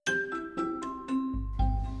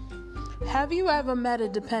Have you ever met a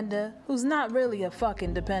depender who's not really a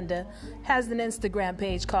fucking depender, has an Instagram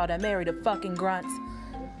page called I Married a Fucking Grunt,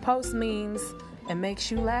 posts memes, and makes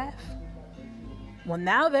you laugh? Well,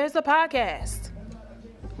 now there's a podcast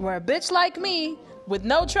where a bitch like me, with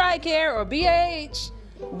no TRICARE or BAH,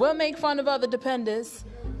 will make fun of other dependers.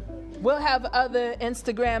 We'll have other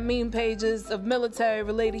Instagram meme pages of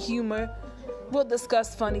military-related humor. We'll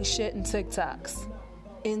discuss funny shit and TikToks.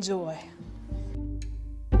 Enjoy.